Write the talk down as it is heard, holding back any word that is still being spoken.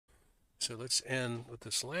So let's end with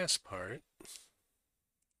this last part.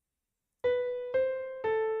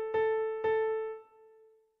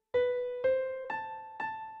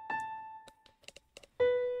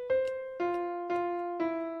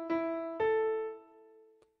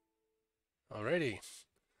 Alrighty,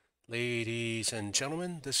 ladies and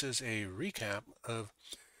gentlemen, this is a recap of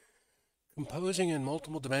Composing in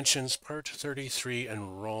Multiple Dimensions, Part 33,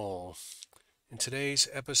 ENROLL. In today's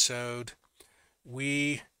episode,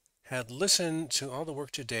 we had listened to all the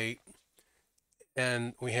work to date,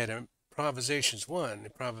 and we had improvisations 1,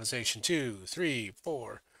 improvisation 2, 3,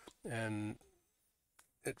 4, and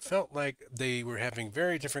it felt like they were having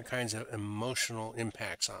very different kinds of emotional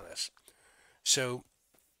impacts on us. So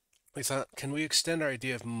we thought, can we extend our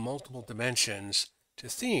idea of multiple dimensions to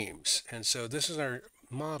themes? And so this is our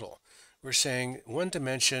model. We're saying one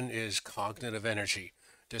dimension is cognitive energy.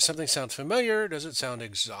 Does something sound familiar? Does it sound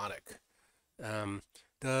exotic?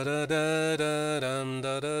 Da da da da dum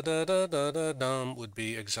da da da da da da dum would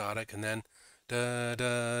be exotic, and then da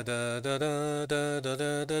da da da da da da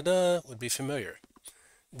da da da would be familiar.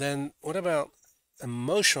 Then what about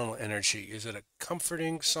emotional energy? Is it a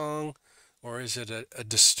comforting song, or is it a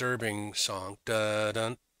disturbing song? Da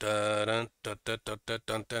dun da dun da da da da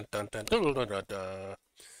dun dun dun dun da da da.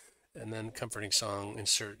 And then comforting song,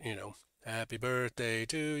 insert, happy birthday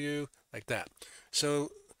to you, like that.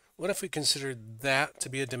 So what if we considered that to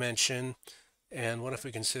be a dimension? And what if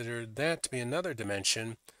we considered that to be another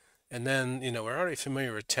dimension? And then, we're already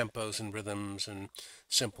familiar with tempos and rhythms and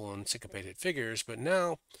simple and syncopated figures, but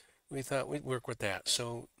now we thought we'd work with that.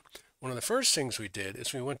 So one of the first things we did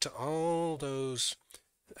is we went to all those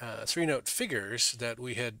three-note figures that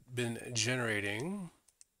we had been generating.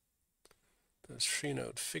 Those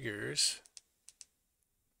three-note figures.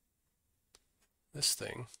 This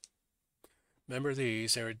thing. Remember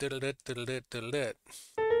these? They were diddle-dit, diddle-dit, diddle-dit.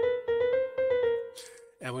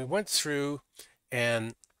 And we went through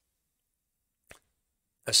and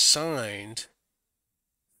assigned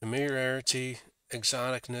familiarity,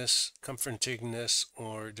 exoticness, comfortingness,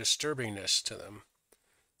 or disturbingness to them.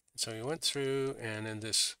 So we went through, and in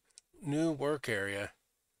this new work area,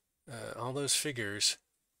 all those figures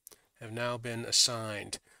have now been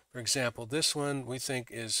assigned. For example, this one we think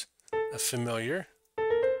is a familiar,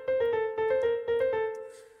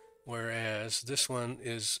 whereas this one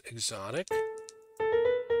is exotic.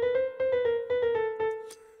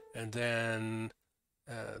 And then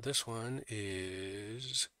this one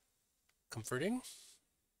is comforting.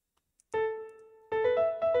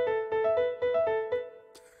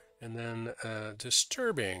 And then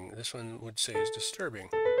disturbing. This one would say is disturbing.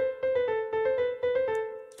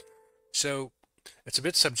 So it's a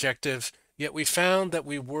bit subjective, yet we found that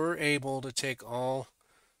we were able to take all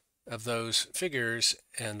of those figures,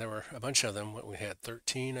 and there were a bunch of them. What we had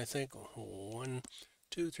 13, I think. 1,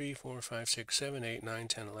 2, 3, 4, 5, 6, 7, 8, 9,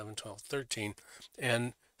 10, 11, 12, 13,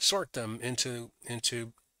 and sort them into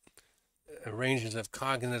ranges of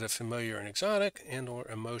cognitive, familiar, and exotic, and or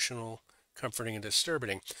emotional, comforting, and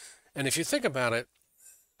disturbing. And if you think about it,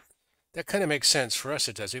 that kind of makes sense. For us,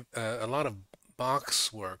 it does. A lot of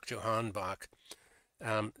Bach's work, Johann Bach,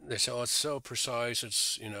 they say, oh, it's so precise.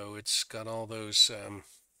 It's got all those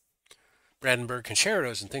Brandenburg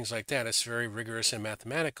concertos and things like that. It's very rigorous and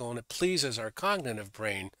mathematical, and it pleases our cognitive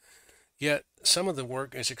brain. Yet some of the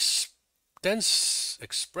work is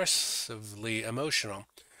expressively emotional.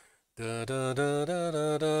 Da, da, da, da,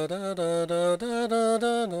 da, da, da, da, da,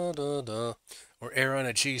 da, da, da, da, or air on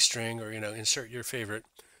a G string, or insert your favorite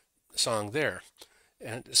song there.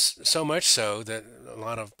 And so much so that a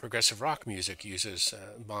lot of progressive rock music uses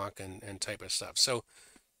Bach and type of stuff. So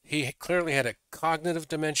he clearly had a cognitive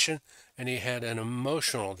dimension, and he had an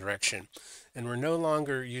emotional direction. And we're no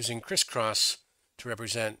longer using crisscross to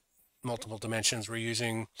represent multiple dimensions. We're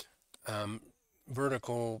using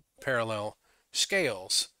vertical parallel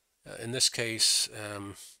scales. In this case,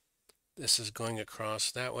 this is going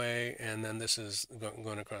across that way, and then this is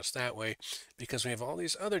going across that way, because we have all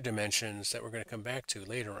these other dimensions that we're going to come back to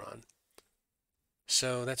later on.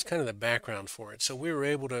 So that's kind of the background for it. So we were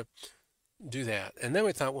able to do that. And then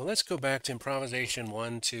we thought, well, let's go back to improvisation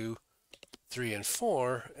 1, 2, 3, and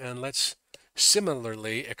 4, and let's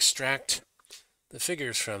similarly extract the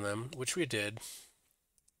figures from them, which we did,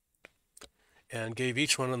 and gave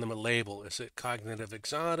each one of them a label. Is it cognitive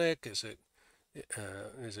exotic? Is it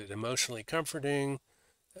emotionally comforting?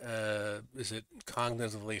 Is it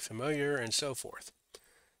cognitively familiar? And so forth.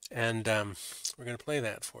 And we're going to play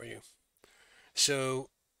that for you. So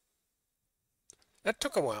that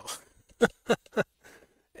took a while.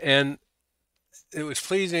 And it was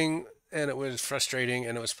pleasing, and it was frustrating,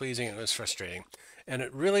 and it was pleasing, and it was frustrating. And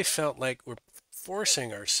it really felt like we're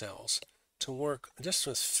forcing ourselves to work just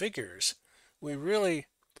with figures. We really,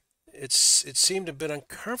 it seemed a bit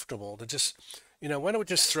uncomfortable to just, why don't we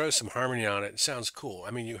just throw some harmony on it? It sounds cool.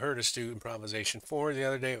 I mean, you heard us do improvisation 4 the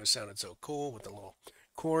other day. It sounded so cool with the little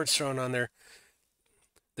chords thrown on there.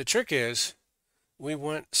 The trick is we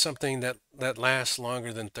want something that lasts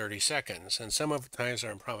longer than 30 seconds. And some of the times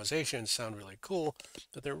our improvisations sound really cool,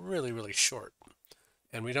 but they're really, really short.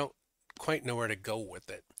 And we don't quite know where to go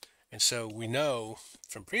with it. And so we know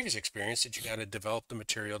from previous experience that you got to develop the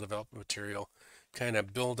material, kind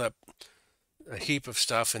of build up a heap of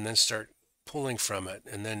stuff and then start pulling from it,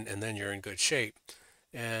 and then you're in good shape.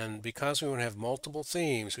 And because we want to have multiple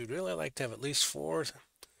themes, we'd really like to have at least 4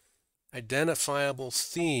 identifiable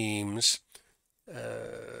themes,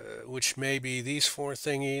 which may be these 4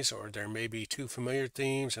 thingies, or there may be 2 familiar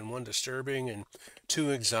themes and 1 disturbing and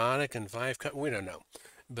 2 exotic and 5, we don't know.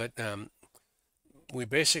 But we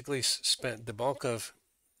basically spent the bulk of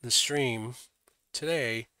the stream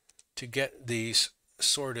today to get these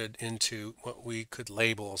sorted into what we could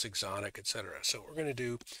label as exotic, etc. So what we're going to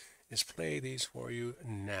do is play these for you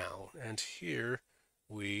now. And here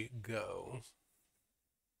we go.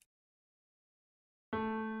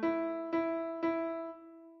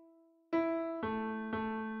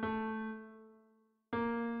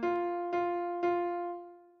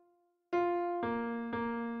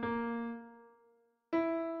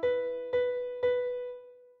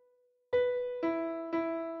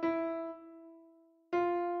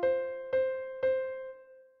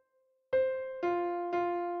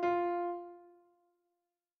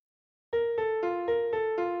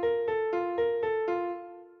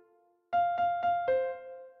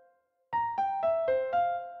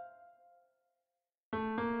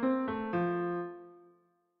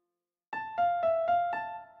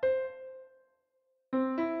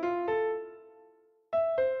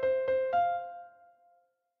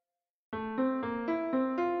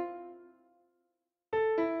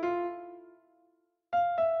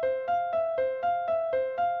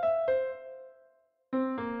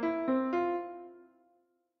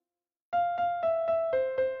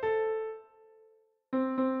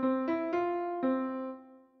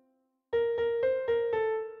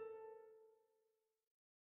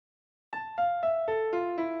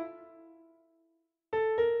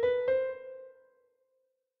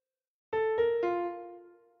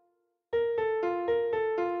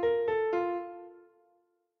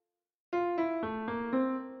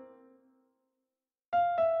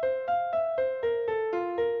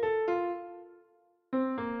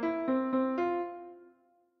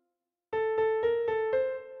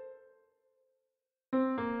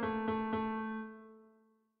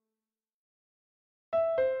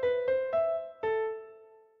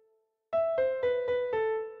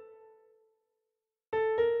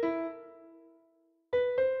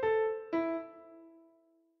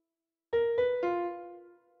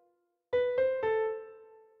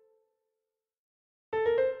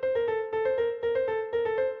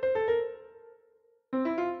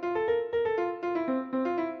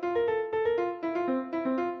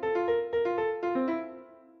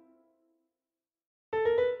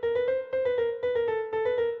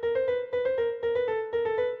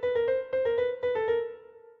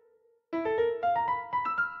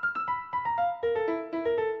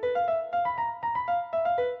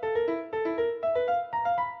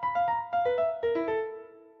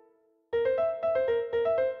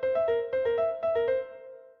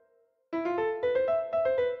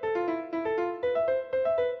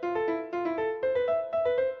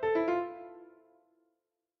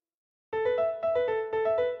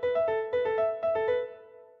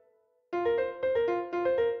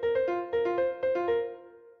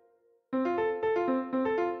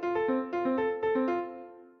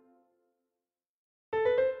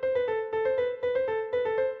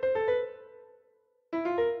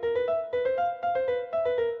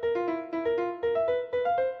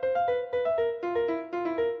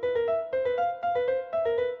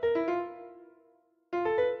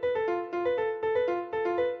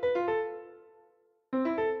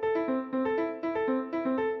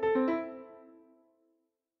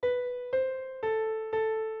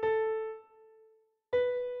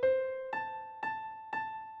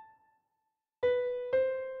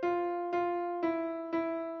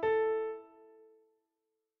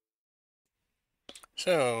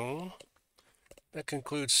 So that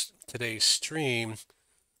concludes today's stream.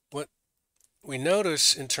 What we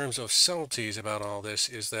notice in terms of subtleties about all this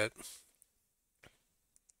is that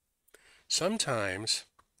sometimes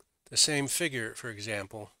the same figure, for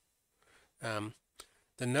example,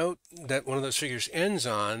 the note that one of those figures ends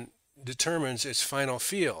on determines its final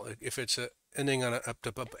feel. If it's ending on a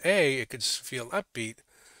up A, it could feel upbeat.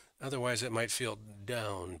 Otherwise, it might feel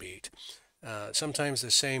downbeat. Sometimes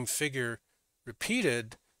the same figure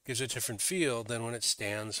repeated gives a different feel than when it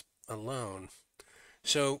stands alone.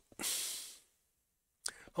 So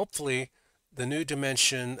hopefully the new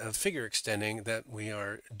dimension of figure extending that we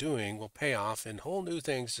are doing will pay off in whole new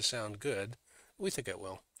things to sound good. We think it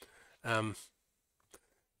will.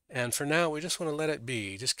 And for now, we just want to let it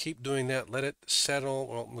be. Just keep doing that. Let it settle.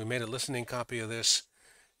 Well, we made a listening copy of this,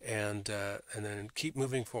 and then keep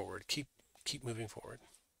moving forward. Keep moving forward.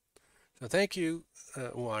 So thank you.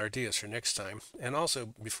 Well, our ideas for next time. And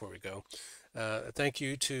also, before we go, thank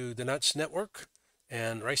you to the Nuts Network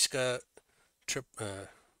and Reiska Trip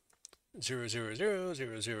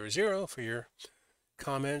 000000 for your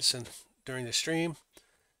comments and during the stream.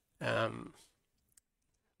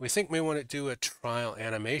 We think we want to do a trial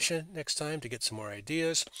animation next time to get some more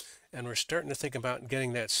ideas, and we're starting to think about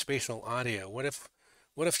getting that spatial audio. What if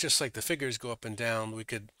just like the figures go up and down, we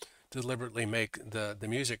could deliberately make the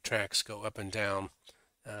music tracks go up and down,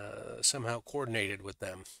 somehow coordinated with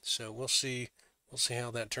them. So we'll see how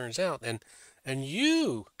that turns out, and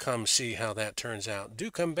you come see how that turns out. Do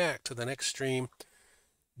come back to the next stream.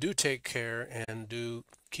 Do take care and do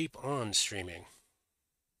keep on streaming.